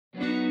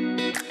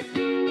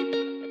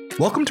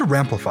Welcome to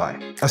Ramplify,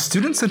 a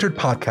student-centered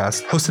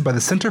podcast hosted by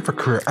the Center for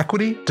Career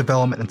Equity,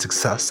 Development, and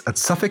Success at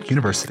Suffolk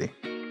University.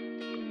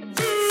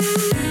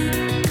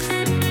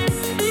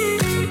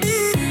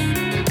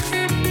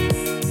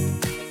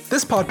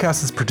 This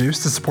podcast is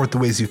produced to support the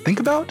ways you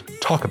think about,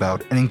 talk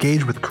about, and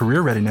engage with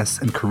career readiness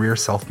and career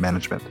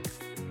self-management.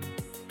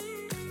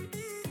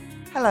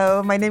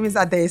 Hello, my name is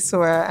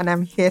Adesua, and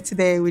I'm here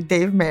today with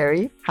Dave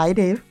Mary. Hi,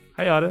 Dave.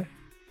 Hi, Ada.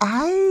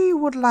 I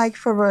would like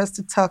for us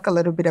to talk a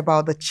little bit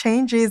about the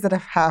changes that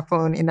have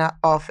happened in our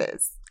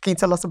office. Can you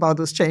tell us about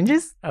those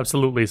changes?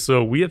 Absolutely.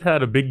 So we have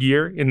had a big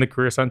year in the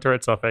Career Center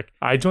at Suffolk.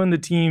 I joined the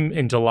team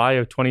in July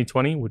of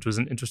 2020, which was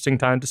an interesting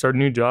time to start a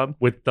new job,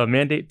 with the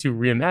mandate to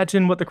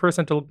reimagine what the Career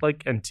Center looked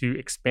like and to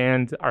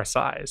expand our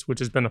size, which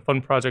has been a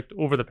fun project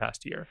over the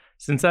past year.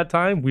 Since that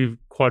time, we've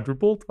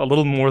quadrupled, a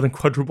little more than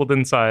quadrupled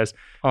in size,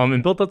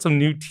 and built out some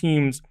new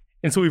teams.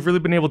 And so we've really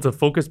been able to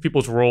focus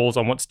people's roles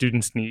on what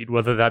students need,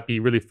 whether that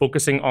be really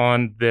focusing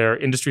on their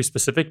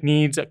industry-specific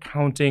needs,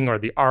 accounting or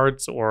the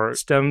arts or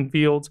STEM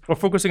fields, or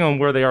focusing on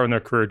where they are in their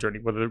career journey,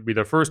 whether it be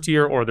their first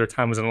year or their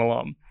time as an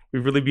alum.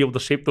 We've really been able to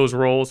shape those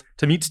roles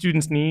to meet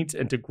students' needs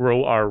and to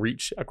grow our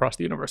reach across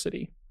the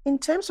university. In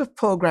terms of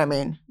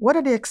programming, what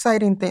are the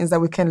exciting things that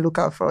we can look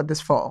out for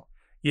this fall?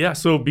 Yeah,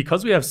 so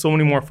because we have so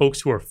many more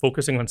folks who are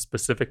focusing on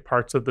specific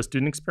parts of the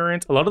student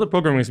experience, a lot of the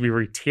programming is going to be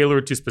very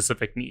tailored to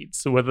specific needs.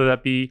 So whether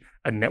that be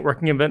a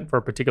networking event for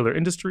a particular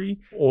industry,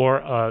 or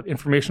an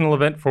informational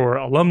event for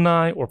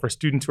alumni, or for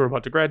students who are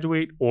about to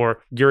graduate,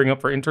 or gearing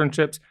up for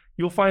internships,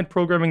 you'll find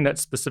programming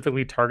that's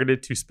specifically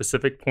targeted to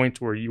specific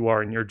points where you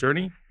are in your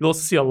journey. You'll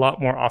also see a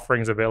lot more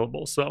offerings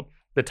available. So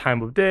the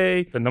time of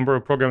day, the number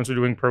of programs we're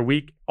doing per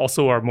week,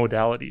 also our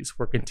modalities.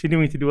 We're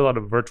continuing to do a lot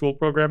of virtual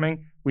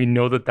programming. We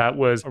know that that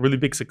was a really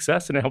big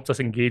success, and it helps us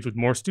engage with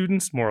more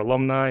students, more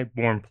alumni,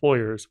 more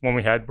employers when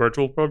we had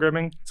virtual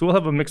programming. So we'll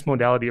have a mixed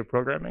modality of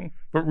programming.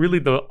 But really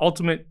the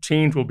ultimate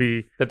change will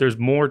be that there's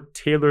more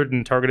tailored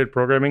and targeted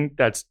programming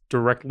that's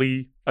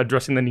directly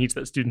addressing the needs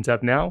that students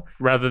have now,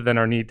 rather than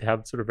our need to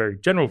have sort of very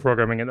general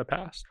programming in the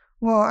past.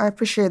 Well, I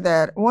appreciate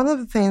that. One of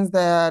the things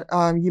that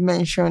you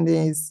mentioned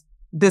is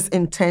this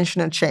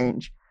intentional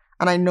change.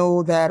 And I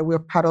know that we're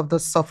part of the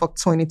Suffolk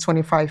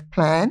 2025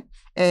 plan,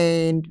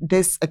 and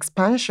this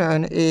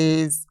expansion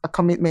is a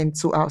commitment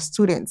to our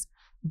students.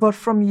 But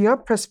from your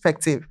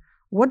perspective,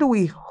 what do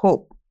we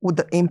hope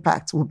the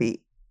impact will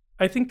be?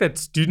 I think that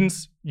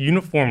students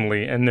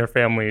uniformly and their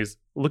families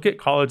look at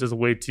college as a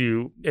way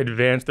to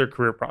advance their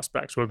career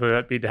prospects, whether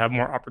that be to have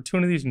more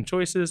opportunities and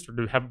choices or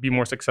to be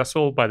more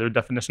successful by their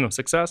definition of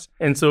success.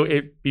 And so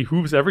it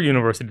behooves every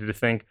university to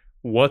think,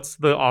 what's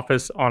the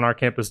office on our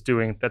campus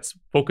doing that's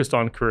focused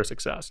on career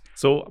success?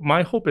 So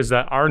my hope is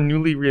that our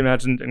newly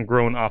reimagined and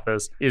grown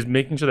office is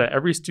making sure that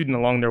every student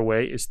along their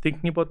way is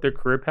thinking about their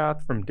career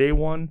path from day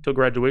one till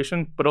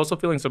graduation, but also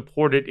feeling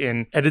supported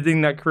in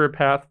editing that career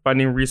path,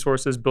 finding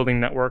resources, building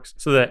networks,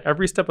 so that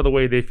every step of the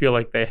way they feel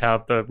like they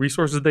have the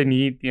resources they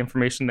need, the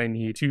information they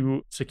need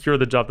to secure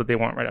the job that they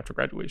want right after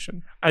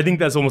graduation. I think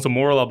that's almost a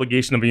moral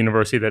obligation of a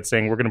university that's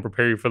saying we're going to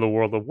prepare you for the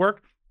world of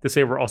work, to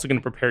say we're also going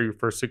to prepare you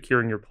for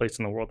securing your place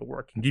in the world of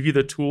work and give you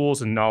the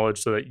tools and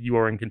knowledge so that you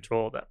are in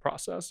control of that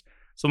process.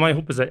 So my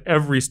hope is that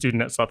every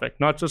student at Suffolk,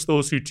 not just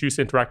those who choose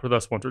to interact with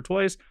us once or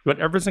twice, but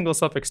every single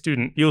Suffolk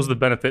student feels the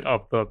benefit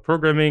of the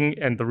programming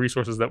and the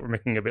resources that we're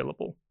making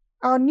available.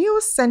 Our new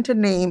center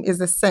name is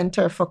the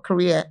Center for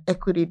Career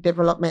Equity,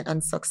 Development,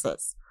 and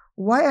Success.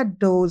 Why are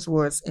those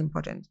words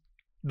important?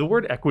 The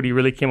word equity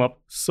really came up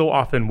so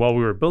often while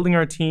we were building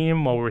our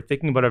team, while we were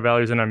thinking about our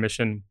values and our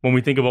mission, when we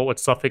think about what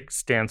Suffolk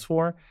stands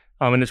for.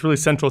 And it's really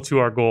central to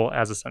our goal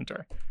as a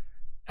center.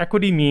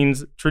 Equity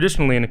means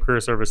traditionally in career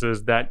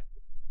services that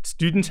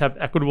students have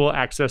equitable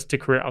access to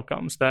career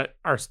outcomes, that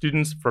our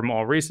students from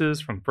all races,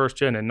 from first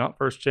gen and not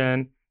first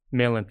gen,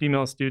 male and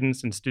female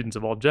students, and students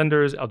of all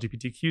genders,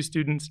 LGBTQ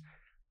students,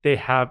 they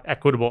have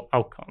equitable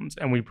outcomes.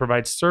 And we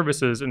provide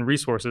services and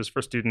resources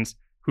for students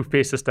who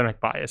face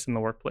systemic bias in the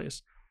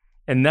workplace.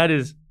 And that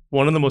is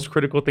one of the most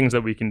critical things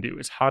that we can do,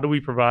 is how do we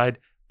provide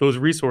those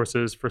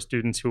resources for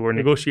students who are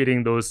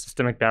negotiating those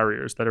systemic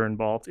barriers that are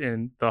involved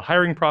in the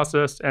hiring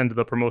process and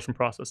the promotion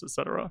process, et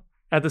cetera.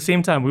 At the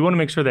same time, we want to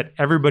make sure that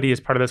everybody is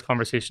part of this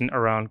conversation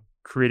around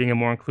creating a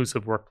more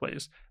inclusive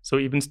workplace. So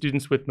even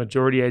students with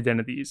majority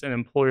identities and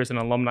employers and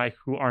alumni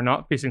who are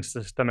not facing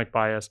systemic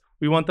bias,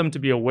 we want them to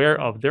be aware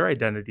of their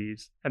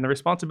identities and the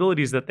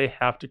responsibilities that they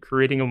have to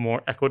creating a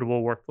more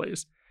equitable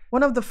workplace.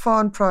 One of the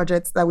fun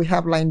projects that we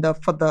have lined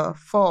up for the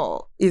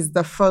fall is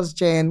the First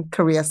Gen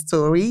Career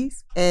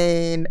Stories.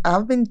 And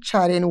I've been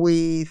chatting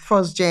with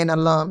First Gen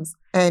alums.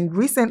 And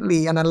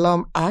recently, an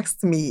alum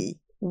asked me,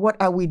 what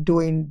are we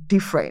doing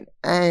different?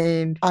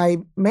 And I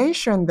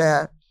mentioned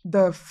that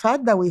the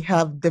fact that we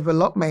have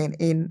development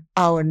in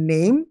our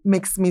name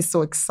makes me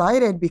so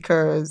excited,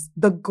 because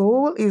the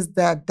goal is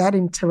that that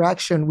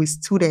interaction with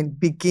students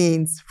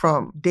begins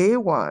from day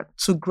one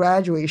to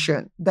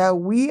graduation, that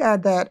we are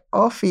that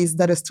office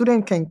that a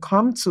student can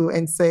come to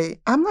and say,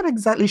 I'm not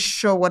exactly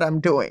sure what I'm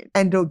doing,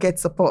 and they'll get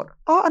support.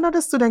 Or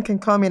another student can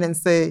come in and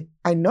say,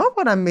 I know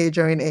what I'm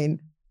majoring in,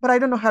 but I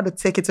don't know how to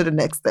take it to the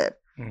next step.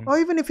 Or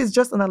even if it's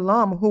just an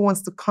alum who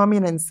wants to come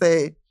in and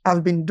say,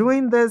 I've been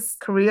doing this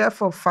career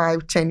for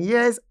 5-10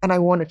 years and I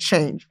want to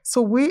change.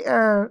 So we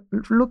are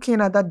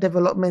looking at that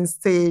development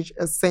stage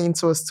as saying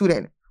to a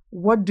student,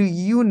 what do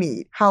you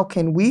need? How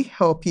can we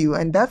help you?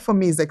 And that for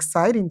me is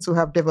exciting to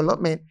have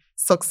development,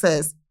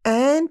 success,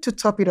 and to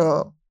top it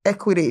all,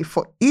 equity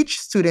for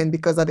each student,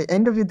 because at the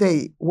end of the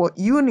day, what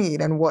you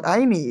need and what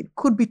I need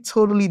could be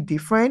totally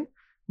different.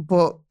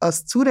 But a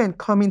student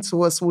coming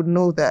to us would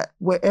know that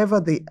wherever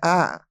they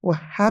are, we're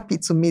happy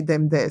to meet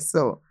them there.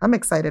 So I'm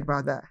excited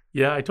about that.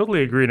 Yeah, I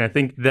totally agree. And I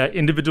think that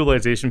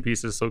individualization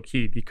piece is so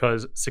key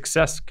because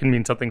success can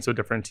mean something so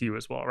different to you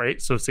as well,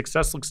 right? So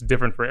success looks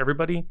different for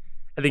everybody.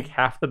 I think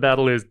half the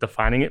battle is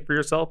defining it for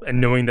yourself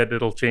and knowing that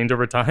it'll change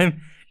over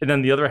time. And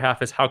then the other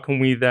half is how can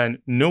we then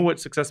know what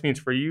success means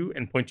for you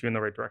and point you in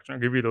the right direction or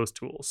give you those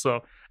tools.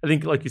 So I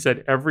think, like you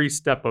said, every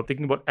step of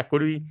thinking about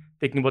equity,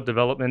 thinking about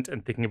development,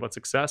 and thinking about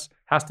success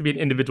has to be an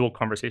individual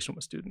conversation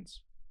with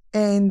students.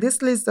 And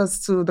this leads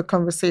us to the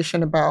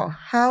conversation about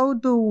how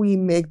do we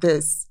make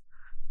this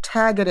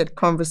targeted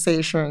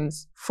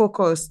conversations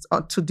focused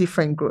on to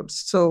different groups.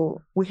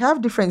 So we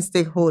have different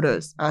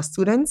stakeholders, our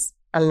students,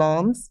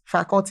 alums,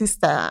 faculty,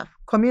 staff,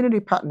 community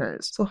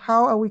partners. So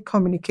how are we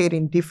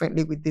communicating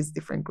differently with these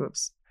different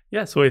groups?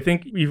 Yeah, so I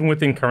think even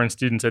within current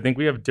students, I think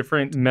we have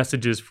different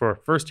messages for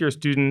first-year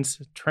students,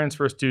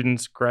 transfer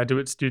students,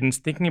 graduate students,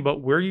 thinking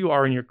about where you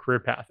are in your career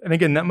path. And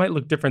again, that might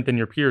look different than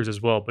your peers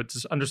as well, but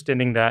just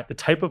understanding that the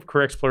type of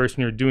career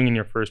exploration you're doing in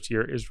your first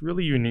year is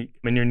really unique.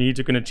 And your needs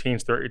are going to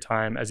change throughout your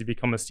time as you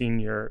become a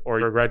senior or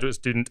you're a graduate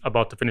student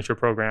about to finish your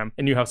program,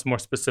 and you have some more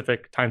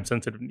specific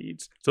time-sensitive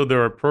needs. So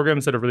there are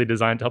programs that are really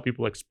designed to help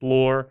people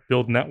explore,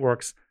 build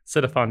networks,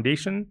 set a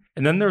foundation.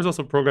 And then there's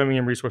also programming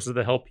and resources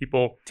that help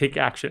people take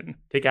action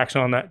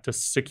on that to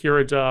secure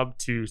a job,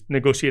 to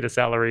negotiate a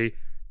salary,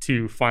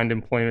 to find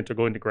employment or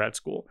go into grad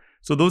school.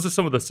 So those are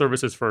some of the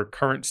services for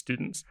current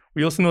students.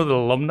 We also know that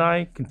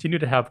alumni continue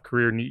to have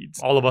career needs.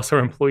 All of us are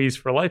employees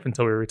for life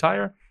until we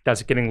retire.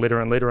 That's getting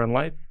later and later in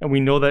life. And we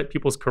know that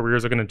people's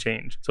careers are going to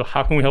change. So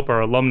how can we help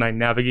our alumni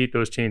navigate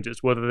those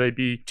changes, whether they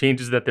be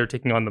changes that they're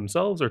taking on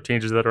themselves or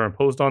changes that are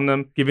imposed on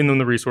them, giving them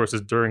the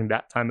resources during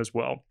that time as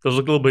well. Those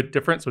look a little bit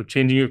different. So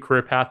changing your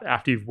career path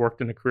after you've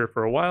worked in a career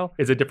for a while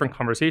is a different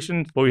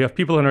conversation. But we have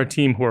people on our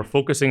team who are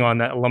focusing on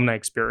that alumni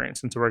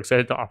experience. And so we're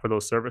excited to offer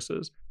those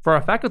services. For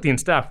our faculty and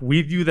staff,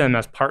 we view them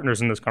as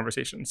partners in this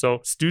conversation. So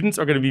students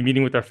are going to be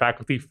meeting with their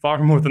faculty far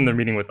more than they're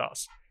meeting with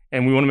us.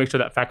 And we want to make sure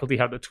that faculty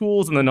have the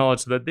tools and the knowledge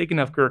so that they can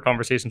have career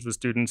conversations with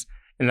students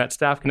and that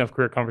staff can have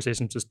career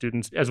conversations with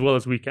students as well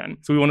as we can.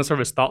 So we want to serve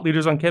as thought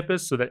leaders on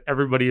campus so that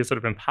everybody is sort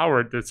of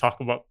empowered to talk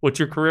about what's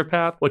your career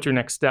path, what's your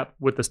next step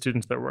with the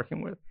students they're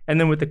working with. And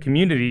then with the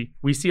community,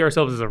 we see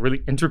ourselves as a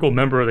really integral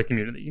member of the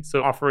community.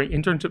 So offering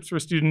internships for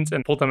students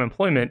and full-time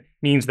employment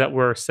means that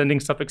we're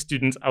sending Suffolk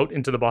students out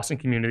into the Boston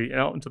community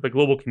and out into the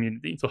global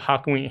community. So how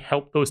can we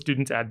help those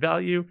students add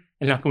value?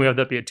 And how can we have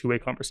that be a two-way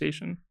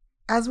conversation?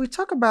 As we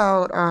talk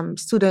about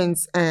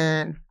students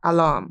and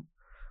alum,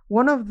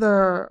 one of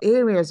the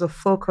areas of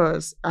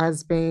focus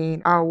has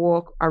been our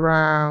work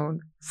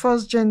around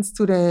first-gen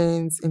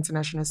students,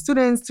 international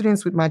students,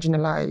 students with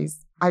marginalized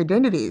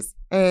identities.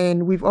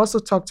 And we've also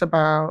talked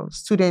about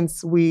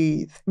students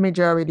with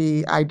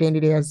majority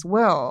identity as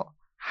well.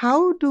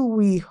 How do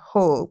we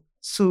hope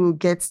to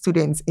get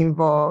students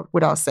involved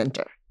with our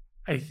center?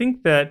 I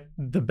think that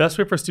the best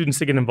way for students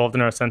to get involved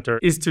in our center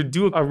is to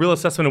do a real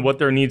assessment of what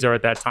their needs are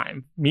at that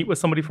time. Meet with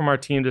somebody from our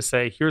team to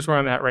say, here's where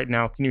I'm at right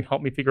now. Can you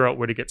help me figure out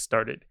where to get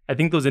started? I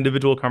think those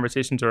individual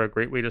conversations are a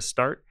great way to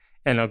start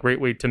and a great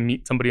way to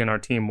meet somebody on our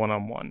team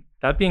one-on-one.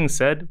 That being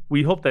said,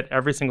 we hope that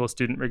every single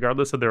student,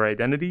 regardless of their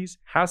identities,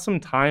 has some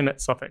time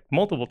at Suffolk,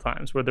 multiple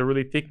times, where they're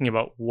really thinking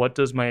about what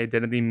does my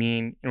identity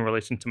mean in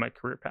relation to my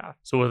career path.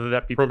 So whether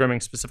that be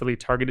programming specifically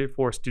targeted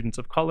for students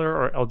of color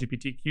or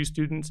LGBTQ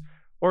students,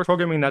 or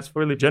programming that's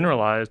really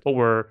generalized, but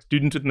where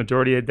students with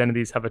majority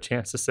identities have a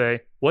chance to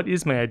say, what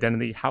is my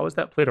identity? How has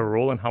that played a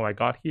role in how I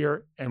got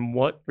here? And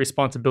what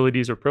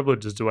responsibilities or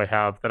privileges do I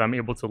have that I'm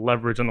able to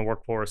leverage in the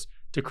workforce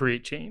to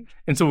create change?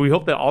 And so we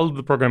hope that all of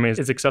the programming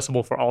is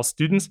accessible for all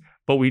students,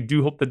 but we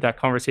do hope that that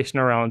conversation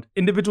around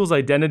individuals'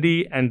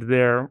 identity and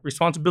their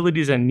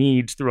responsibilities and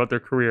needs throughout their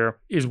career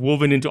is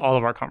woven into all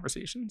of our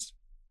conversations.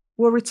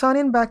 We're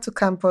returning back to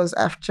campus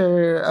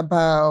after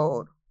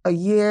about a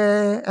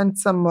year and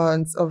some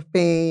months of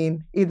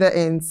being either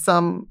in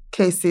some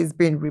cases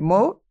being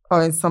remote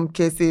or in some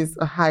cases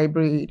a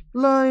hybrid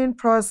learning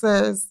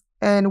process.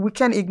 And we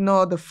can't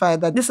ignore the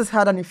fact that this has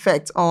had an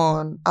effect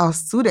on our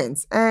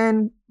students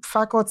and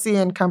faculty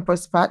and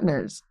campus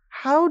partners.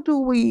 How do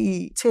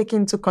we take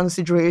into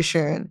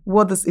consideration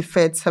what these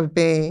effects have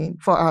been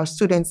for our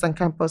students and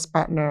campus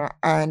partner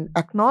and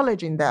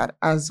acknowledging that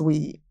as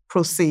we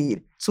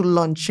proceed to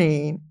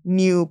launching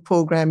new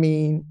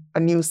programming, a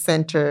new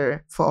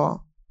center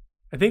for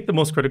I think the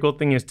most critical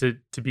thing is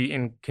to be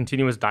in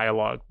continuous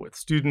dialogue with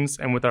students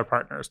and with our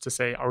partners to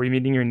say, are we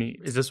meeting your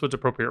needs? Is this what's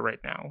appropriate right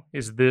now?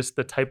 Is this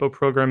the type of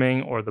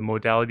programming or the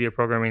modality of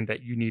programming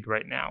that you need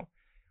right now?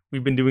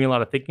 We've been doing a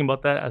lot of thinking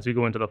about that as we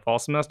go into the fall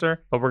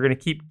semester, but we're going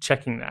to keep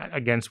checking that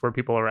against where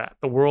people are at.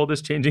 The world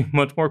is changing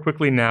much more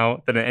quickly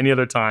now than at any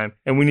other time,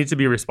 and we need to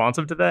be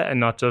responsive to that and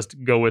not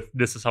just go with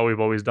this is how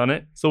we've always done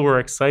it. So we're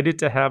excited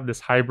to have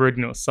this hybrid,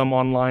 some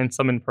online,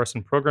 some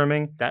in-person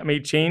programming. That may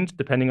change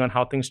depending on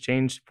how things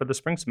change for the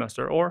spring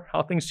semester or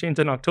how things change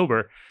in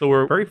October. So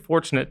we're very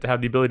fortunate to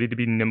have the ability to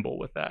be nimble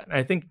with that. And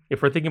I think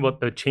if we're thinking about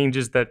the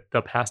changes that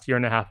the past year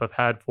and a half have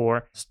had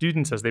for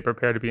students as they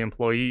prepare to be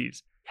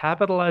employees,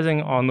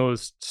 capitalizing on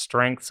those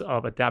strengths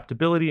of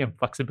adaptability and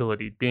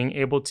flexibility, being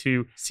able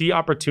to see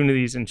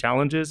opportunities and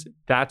challenges,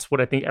 that's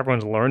what I think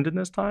everyone's learned in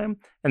this time.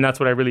 And that's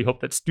what I really hope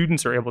that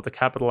students are able to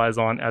capitalize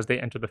on as they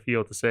enter the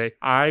field to say,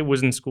 I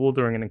was in school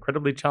during an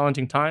incredibly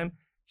challenging time.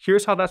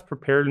 Here's how that's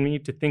prepared me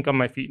to think on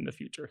my feet in the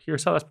future.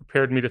 Here's how that's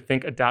prepared me to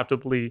think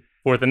adaptably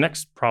for the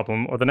next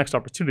problem or the next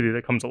opportunity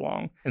that comes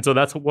along. And so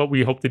that's what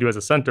we hope to do as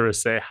a center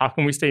is say, how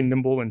can we stay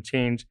nimble and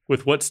change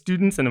with what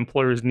students and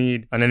employers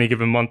need on any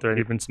given month or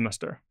any given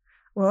semester?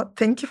 Well,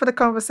 thank you for the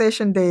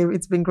conversation, Dave.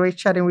 It's been great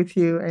chatting with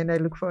you, and I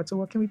look forward to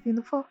working with you in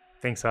the fall.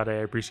 Thanks, Ade. I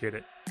appreciate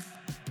it.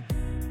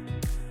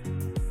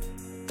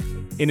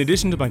 In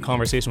addition to my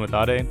conversation with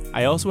Ade,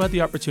 I also had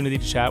the opportunity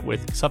to chat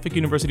with Suffolk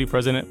University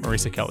President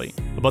Marisa Kelly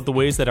about the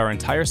ways that our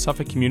entire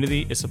Suffolk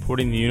community is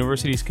supporting the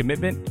university's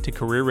commitment to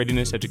career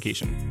readiness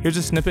education. Here's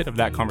a snippet of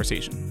that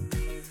conversation.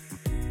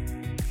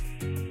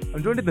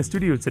 I'm joined in the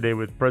studio today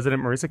with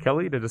President Marisa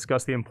Kelly to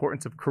discuss the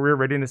importance of career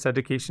readiness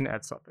education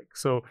at Suffolk.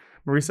 So,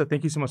 Marisa,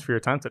 thank you so much for your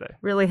time today.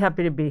 Really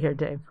happy to be here,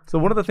 Dave. So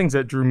one of the things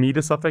that drew me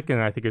to Suffolk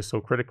and I think is so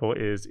critical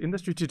is in the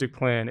strategic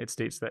plan, it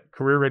states that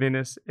career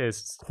readiness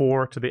is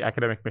core to the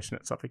academic mission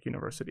at Suffolk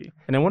University.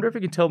 And I wonder if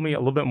you can tell me a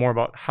little bit more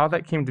about how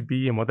that came to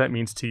be and what that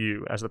means to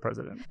you as the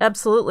president.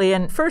 Absolutely.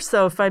 And first,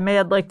 though, if I may,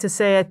 I'd like to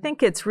say I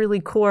think it's really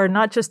core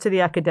not just to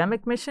the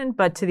academic mission,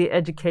 but to the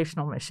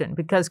educational mission,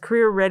 because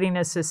career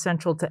readiness is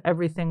central to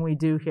everything we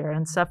do here.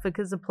 And Suffolk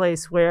is a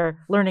place where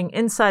learning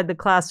inside the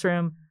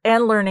classroom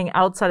and learning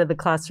outside of the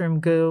classroom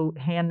go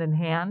hand in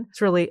hand.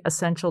 It's really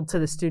essential to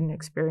the student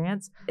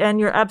experience. And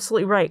you're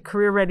absolutely right.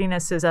 Career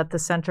readiness is at the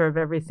center of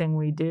everything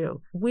we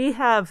do. We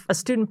have a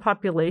student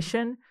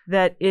population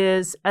that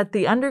is at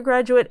the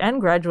undergraduate and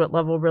graduate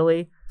level,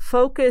 really,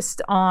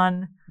 focused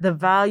on the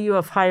value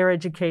of higher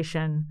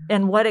education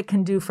and what it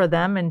can do for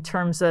them in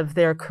terms of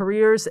their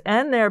careers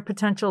and their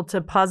potential to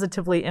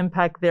positively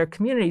impact their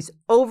communities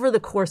over the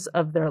course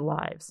of their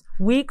lives.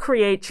 We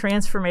create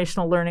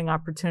transformational learning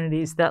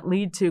opportunities that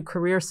lead to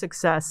career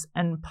success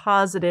and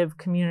positive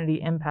community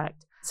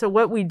impact. So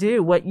what we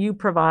do, what you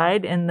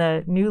provide in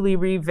the newly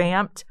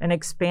revamped and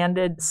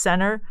expanded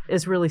center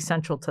is really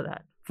central to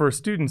that. For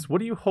students, what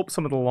do you hope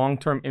some of the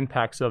long-term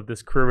impacts of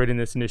this career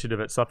readiness initiative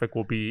at Suffolk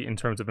will be in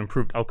terms of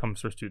improved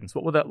outcomes for students?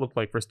 What will that look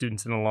like for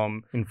students and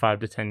alum in 5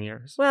 to 10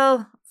 years?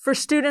 Well, for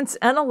students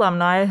and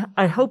alumni,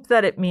 I hope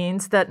that it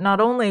means that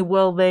not only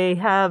will they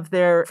have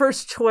their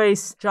first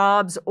choice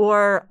jobs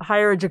or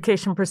higher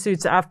education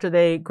pursuits after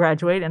they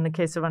graduate, in the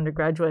case of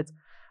undergraduates,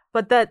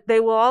 but that they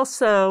will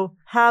also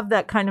have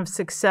that kind of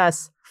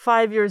success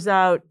 5 years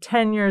out,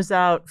 10 years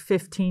out,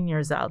 15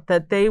 years out,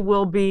 that they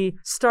will be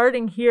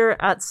starting here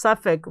at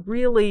Suffolk,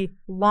 really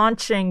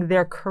launching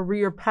their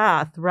career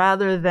path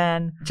rather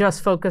than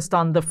just focused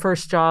on the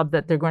first job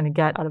that they're going to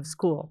get out of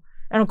school.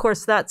 And of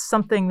course, that's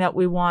something that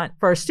we want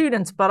for our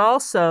students, but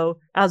also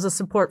as a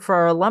support for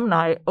our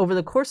alumni over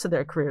the course of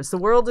their careers. The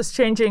world is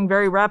changing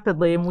very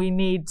rapidly, and we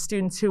need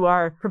students who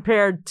are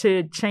prepared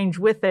to change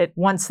with it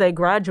once they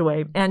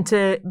graduate and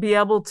to be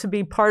able to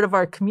be part of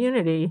our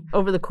community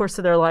over the course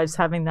of their lives,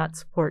 having that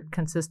support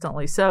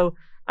consistently. So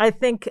I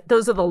think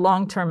those are the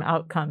long-term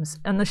outcomes.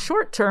 And the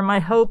short term, I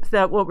hope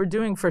that what we're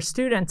doing for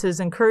students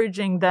is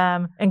encouraging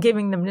them and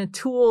giving them the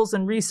tools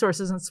and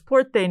resources and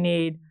support they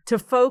need to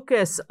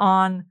focus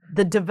on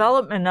the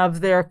development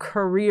of their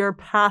career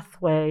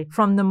pathway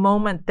from the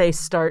moment they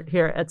start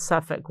here at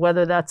Suffolk,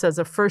 whether that's as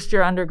a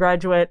first-year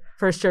undergraduate,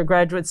 first-year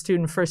graduate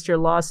student, first-year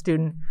law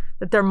student,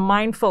 that they're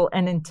mindful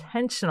and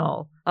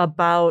intentional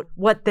about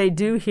what they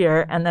do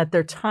here and that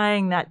they're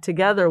tying that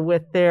together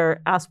with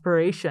their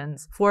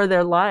aspirations for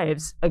their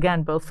lives,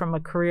 again, both from a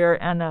career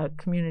and a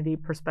community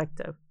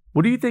perspective.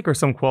 What do you think are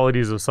some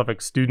qualities of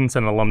Suffolk students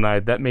and alumni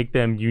that make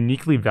them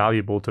uniquely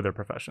valuable to their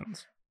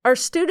professions? Our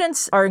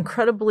students are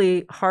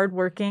incredibly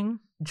hardworking,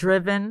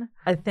 driven.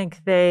 I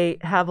think they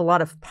have a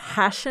lot of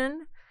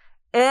passion,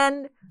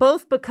 and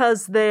both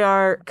because they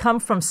come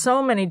from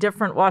so many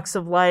different walks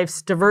of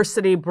life,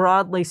 diversity,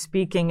 broadly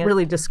speaking, it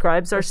really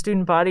describes our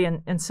student body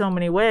in so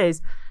many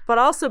ways, but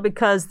also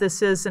because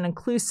this is an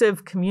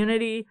inclusive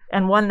community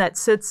and one that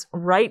sits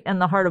right in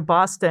the heart of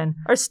Boston.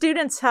 Our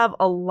students have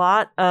a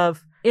lot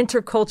of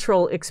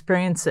intercultural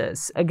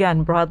experiences,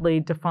 again, broadly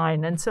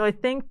defined. And so I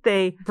think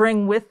they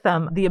bring with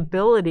them the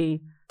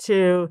ability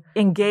to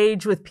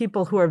engage with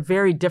people who are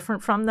very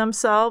different from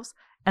themselves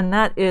And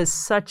that is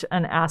such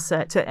an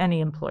asset to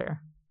any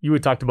employer. You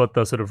had talked about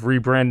the sort of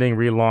rebranding,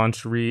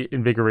 relaunch,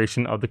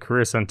 reinvigoration of the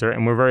Career Center,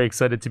 and we're very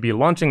excited to be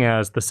launching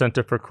as the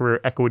Center for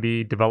Career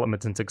Equity,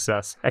 Development, and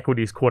Success.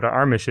 Equity is core to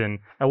our mission.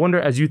 I wonder,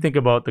 as you think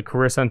about the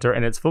Career Center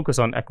and its focus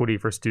on equity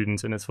for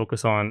students and its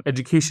focus on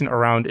education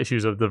around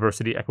issues of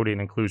diversity, equity,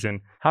 and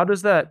inclusion, how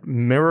does that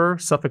mirror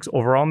Suffolk's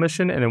overall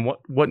mission, and in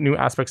what new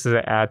aspects does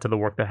it add to the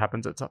work that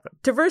happens at Suffolk?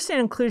 Diversity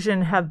and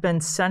inclusion have been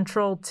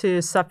central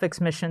to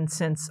Suffolk's mission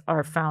since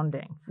our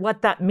founding.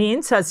 What that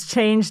means has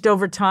changed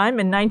over time.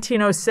 In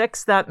 1906,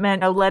 that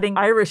meant letting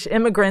Irish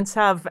immigrants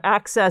have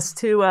access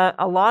to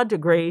a law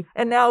degree.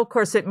 And now, of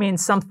course, it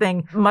means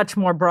something much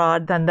more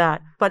broad than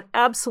that, but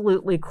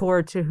absolutely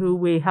core to who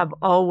we have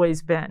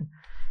always been.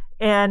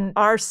 And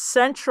our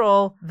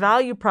central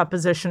value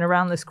proposition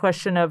around this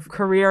question of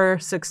career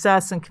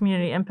success and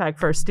community impact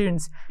for our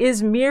students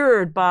is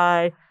mirrored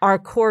by our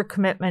core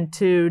commitment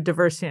to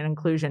diversity and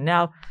inclusion.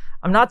 Now,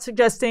 I'm not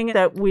suggesting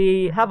that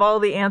we have all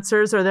the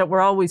answers or that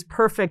we're always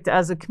perfect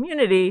as a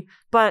community,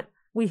 but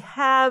we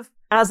have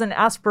as an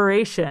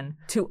aspiration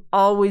to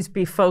always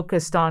be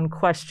focused on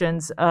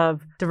questions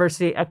of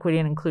diversity, equity,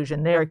 and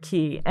inclusion. They are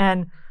key.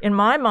 And in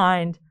my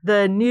mind,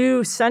 the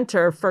new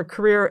Center for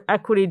Career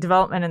Equity,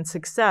 Development, and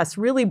Success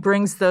really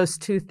brings those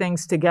two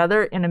things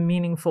together in a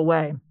meaningful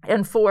way.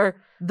 And for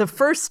the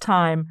first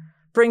time,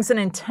 brings an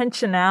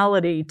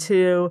intentionality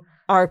to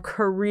our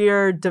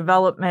career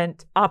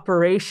development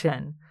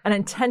operation,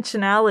 an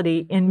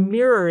intentionality in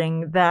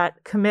mirroring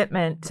that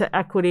commitment to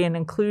equity and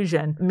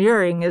inclusion.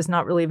 Mirroring is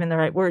not really even the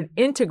right word,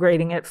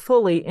 integrating it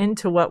fully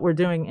into what we're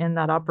doing in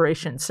that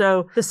operation.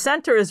 So the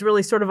center is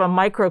really sort of a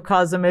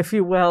microcosm, if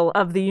you will,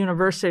 of the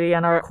university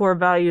and our core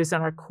values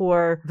and our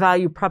core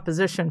value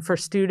proposition for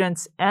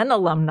students and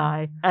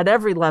alumni at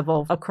every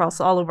level across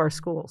all of our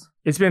schools.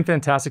 It's been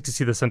fantastic to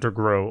see the center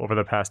grow over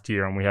the past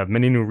year, and we have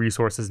many new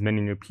resources,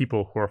 many new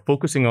people who are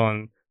focusing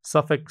on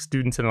Suffolk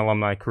students and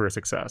alumni career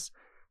success.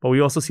 But we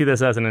also see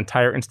this as an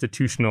entire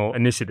institutional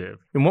initiative.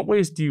 In what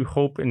ways do you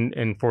hope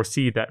and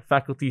foresee that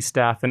faculty,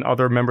 staff, and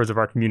other members of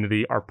our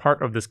community are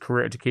part of this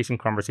career education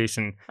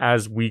conversation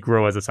as we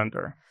grow as a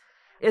center?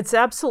 It's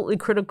absolutely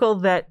critical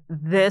that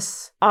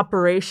this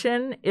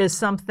operation is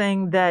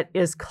something that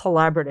is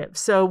collaborative.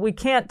 So we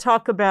can't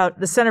talk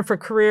about the Center for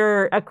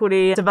Career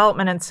Equity,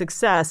 Development, and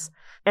Success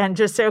and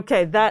just say,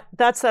 okay,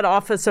 that's that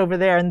office over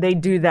there, and they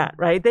do that,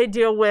 right? They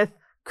deal with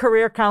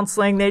career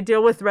counseling, they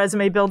deal with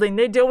resume building,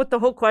 they deal with the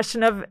whole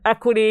question of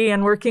equity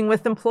and working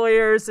with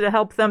employers to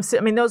help them.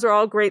 I mean, those are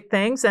all great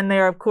things, and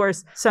they're, of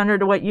course, centered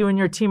to what you and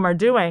your team are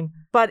doing.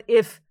 But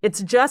if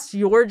it's just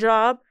your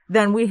job,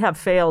 then we have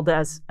failed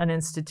as an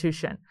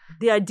institution.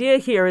 The idea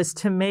here is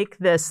to make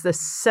this the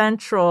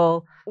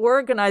central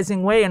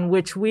organizing way in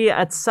which we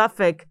at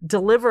Suffolk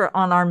deliver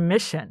on our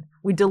mission.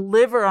 We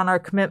deliver on our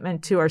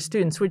commitment to our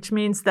students, which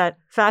means that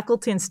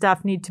faculty and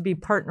staff need to be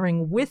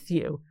partnering with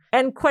you.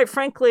 And quite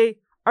frankly,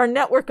 our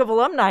network of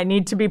alumni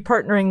need to be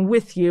partnering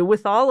with you,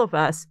 with all of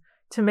us,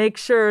 to make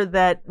sure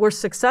that we're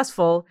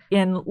successful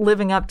in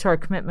living up to our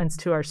commitments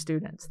to our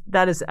students.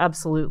 That is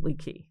absolutely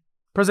key.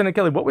 President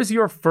Kelly, what was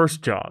your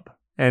first job,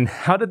 and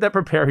how did that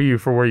prepare you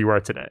for where you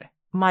are today?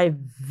 My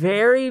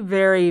very,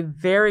 very,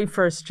 very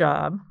first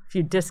job, if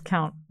you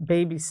discount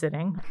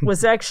babysitting,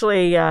 was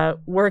actually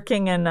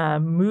working in a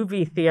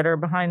movie theater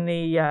behind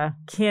the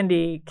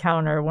candy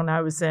counter when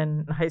I was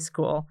in high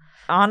school.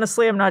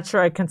 Honestly, I'm not sure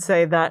I can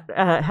say that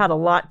had a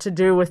lot to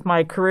do with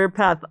my career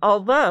path,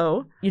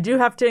 although you do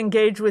have to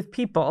engage with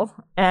people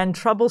and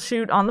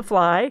troubleshoot on the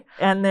fly.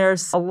 And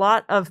there's a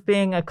lot of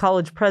being a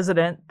college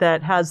president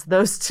that has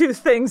those two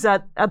things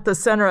at the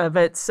center of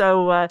it.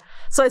 So I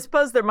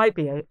suppose there might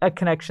be a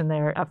connection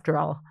there after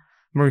all.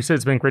 Marisa,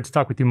 it's been great to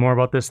talk with you more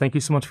about this. Thank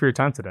you so much for your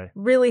time today.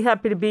 Really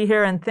happy to be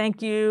here, and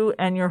thank you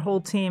and your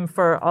whole team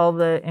for all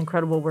the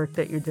incredible work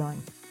that you're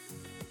doing.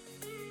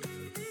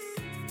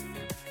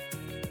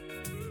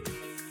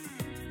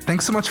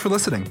 Thanks so much for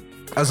listening.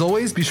 As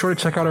always, be sure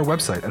to check out our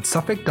website at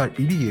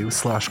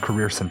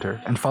suffolk.edu/career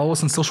center and follow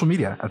us on social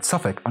media at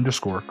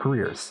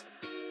Suffolk_careers.